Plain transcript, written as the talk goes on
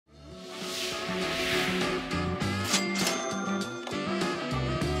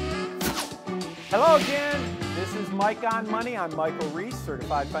Hello again. This is Mike on Money. I'm Michael Reese,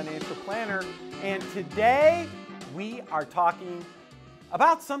 Certified Financial Planner. And today we are talking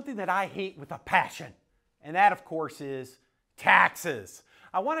about something that I hate with a passion. And that, of course, is taxes.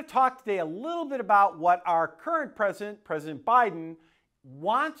 I want to talk today a little bit about what our current president, President Biden,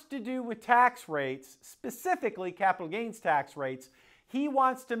 wants to do with tax rates, specifically capital gains tax rates. He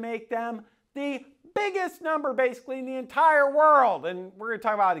wants to make them the biggest number basically in the entire world. And we're going to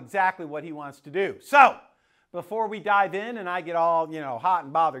talk about exactly what he wants to do. So before we dive in and I get all, hot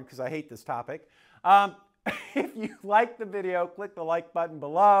and bothered because I hate this topic, if you like the video, click the like button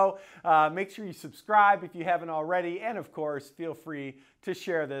below. Make sure you subscribe if you haven't already. And of course, feel free to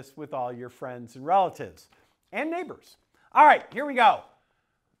share this with all your friends and relatives and neighbors. All right, here we go.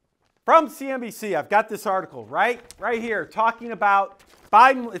 From CNBC, I've got this article right here talking about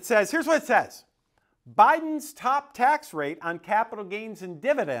Biden. It says, here's what it says. Biden's top tax rate on capital gains and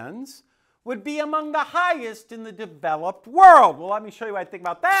dividends would be among the highest in the developed world. Well, let me show you what I think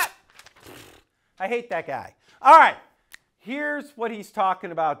about that. I hate that guy. All right, here's what he's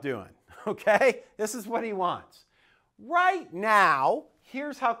talking about doing, okay? This is what he wants. Right now,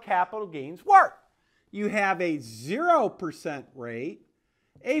 here's how capital gains work. You have a 0% rate,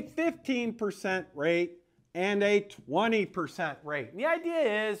 a 15% rate, and a 20% rate. And the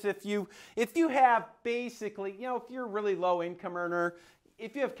idea is if you have basically, if you're a really low income earner,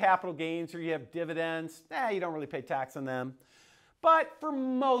 if you have capital gains or you have dividends, you don't really pay tax on them. But for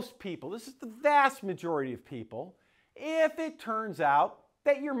most people, this is the vast majority of people, if it turns out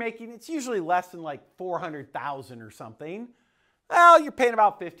that you're making, it's usually less than like $400,000 or something, well, you're paying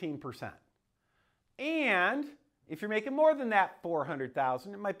about 15%. And if you're making more than that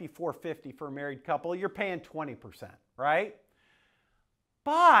 $400,000, it might be $450,000 for a married couple, you're paying 20%, right?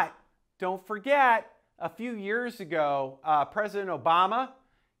 But don't forget, a few years ago, President Obama,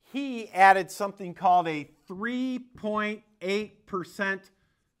 he added something called a 3.8%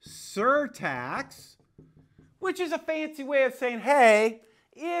 surtax, which is a fancy way of saying, hey,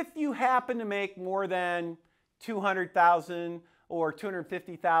 if you happen to make more than $200,000 or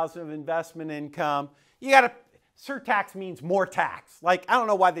 $250,000 of investment income, you got to, surtax means more tax. Like, I don't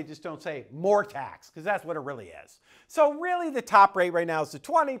know why they just don't say more tax, because that's what it really is. So really the top rate right now is the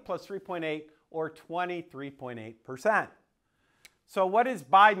 20 plus 3.8 or 23.8%. So what does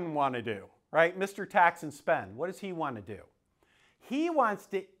Biden want to do, right? Mr. Tax and Spend, what does he want to do? He wants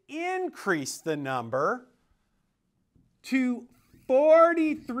to increase the number to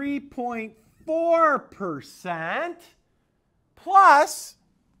 43.4% plus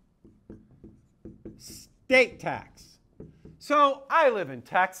state tax. So I live in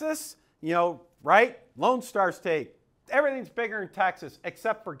Texas, right? Lone Star State. Everything's bigger in Texas,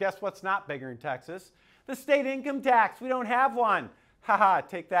 except for guess what's not bigger in Texas? The state income tax. We don't have one. Haha,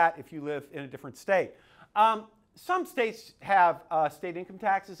 take that if you live in a different state. Some states have state income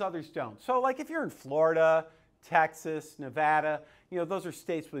taxes, others don't. So like if you're in Florida, Texas, Nevada, those are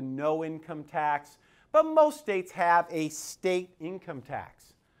states with no income tax. But most states have a state income tax.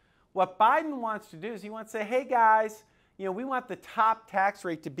 What Biden wants to do is he wants to say, hey guys, we want the top tax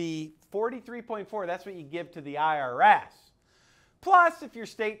rate to be 43.4. That's what you give to the IRS. Plus, if your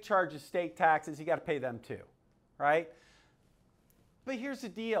state charges state taxes, you got to pay them too, right? But here's the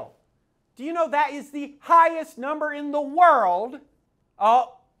deal. Do you know that is the highest number in the world?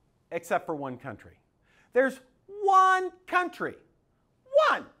 Oh, except for one country. There's one country,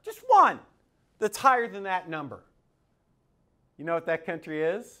 just one, that's higher than that number. You know what that country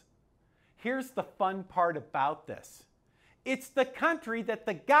is? Here's the fun part about this. It's the country that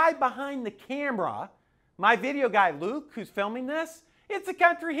the guy behind the camera, my video guy Luke, who's filming this, it's the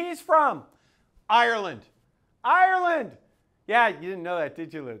country he's from. Ireland. Ireland! Yeah, you didn't know that,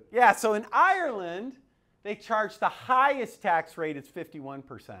 did you, Luke? Yeah, so in Ireland, they charge the highest tax rate, it's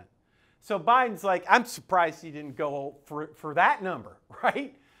 51%. So Biden's like, I'm surprised he didn't go for that number,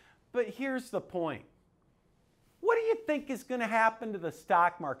 right? But here's the point. What do you think is going to happen to the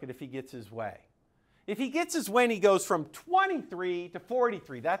stock market if he gets his way? If he gets his way and he goes from 23 to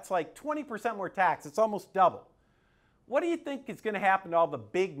 43, that's like 20% more tax. It's almost double. What do you think is going to happen to all the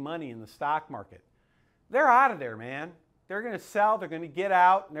big money in the stock market? They're out of there, man. They're going to sell, they're going to get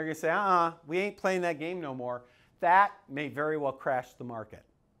out, and they're going to say, we ain't playing that game no more. That may very well crash the market.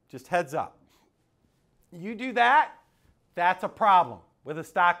 Just heads up. You do that, that's a problem with the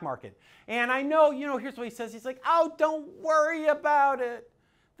stock market. And I know, here's what he says. He's like, oh, don't worry about it.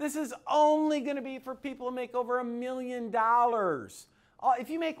 This is only going to be for people who make over $1 million.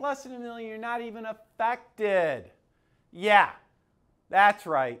 If you make less than $1 million, you're not even affected. Yeah, that's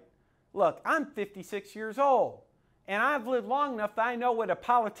right. Look, I'm 56 years old. And I've lived long enough that I know what a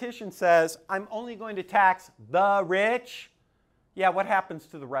politician says, I'm only going to tax the rich. Yeah, what happens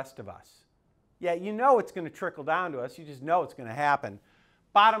to the rest of us? Yeah, you know it's going to trickle down to us. You just know it's going to happen.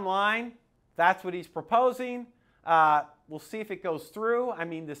 Bottom line, that's what he's proposing. We'll see if it goes through. I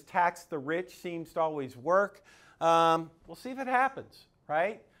mean, this tax the rich seems to always work. We'll see if it happens,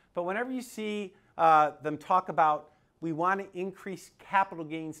 right? But whenever you see them talk about we want to increase capital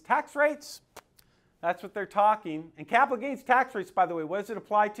gains tax rates, that's what they're talking. And capital gains tax rates, by the way, what does it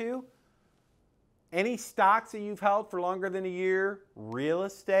apply to? Any stocks that you've held for longer than a year, real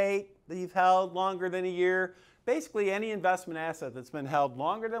estate that you've held longer than a year, basically any investment asset that's been held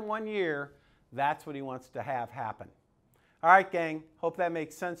longer than 1 year, that's what he wants to have happen. All right, gang, hope that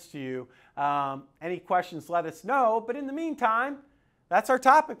makes sense to you. Any questions, let us know. But in the meantime, that's our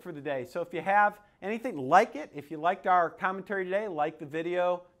topic for the day. So if you have anything, like it. If you liked our commentary today, like the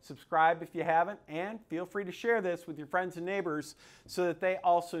video, subscribe if you haven't, and feel free to share this with your friends and neighbors so that they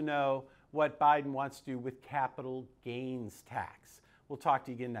also know what Biden wants to do with capital gains tax. We'll talk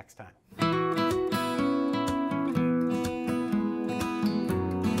to you again next time.